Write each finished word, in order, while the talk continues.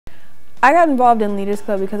I got involved in Leaders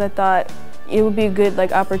Club because I thought it would be a good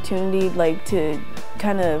opportunity to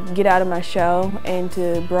kind of get out of my shell and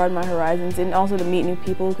to broaden my horizons, and also to meet new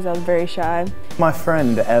people because I was very shy. My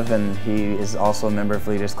friend Evan, he is also a member of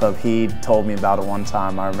Leaders Club. He told me about it one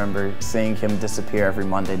time. I remember seeing him disappear every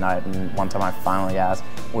Monday night, and one time I finally asked,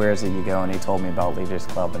 "Where is it you go?" And he told me about Leaders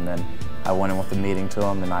Club, and then I went in with the meeting to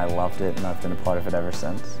him and I loved it, and I've been a part of it ever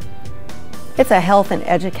since. It's a health and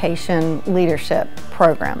education leadership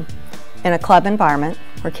program in a club environment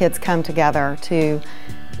where kids come together to,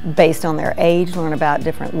 based on their age, learn about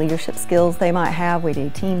different leadership skills they might have. We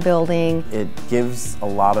do team building. It gives a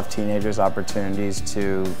lot of teenagers opportunities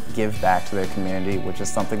to give back to their community, which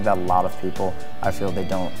is something that a lot of people, I feel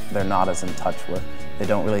they're not as in touch with. They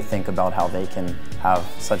don't really think about how they can have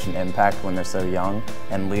such an impact when they're so young,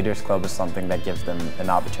 and Leaders Club is something that gives them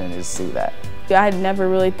an opportunity to see that. I had never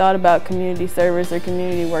really thought about community service or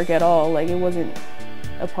community work at all. It wasn't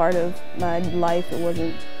a part of my life. It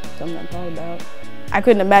wasn't something I thought about. I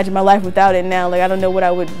couldn't imagine my life without it now. I don't know what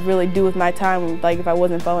I would really do with my time if I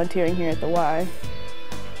wasn't volunteering here at the Y.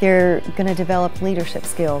 They're going to develop leadership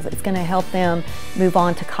skills. It's going to help them move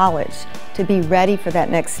on to college, to be ready for that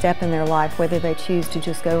next step in their life, whether they choose to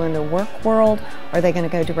just go in the work world or they're going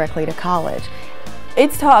to go directly to college.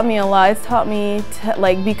 It's taught me a lot. It's taught me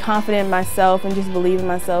to be confident in myself and just believe in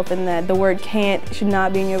myself, and that the word can't should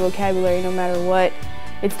not be in your vocabulary no matter what.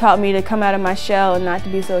 It's taught me to come out of my shell and not to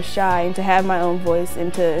be so shy, and to have my own voice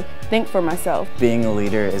and to think for myself. Being a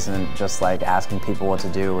leader isn't just asking people what to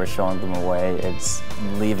do or showing them a way. It's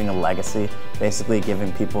leaving a legacy, basically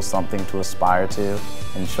giving people something to aspire to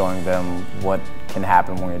and showing them what can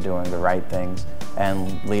happen when you're doing the right things,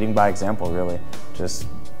 and leading by example, really. Just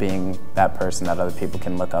being that person that other people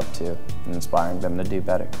can look up to and inspiring them to do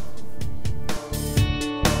better.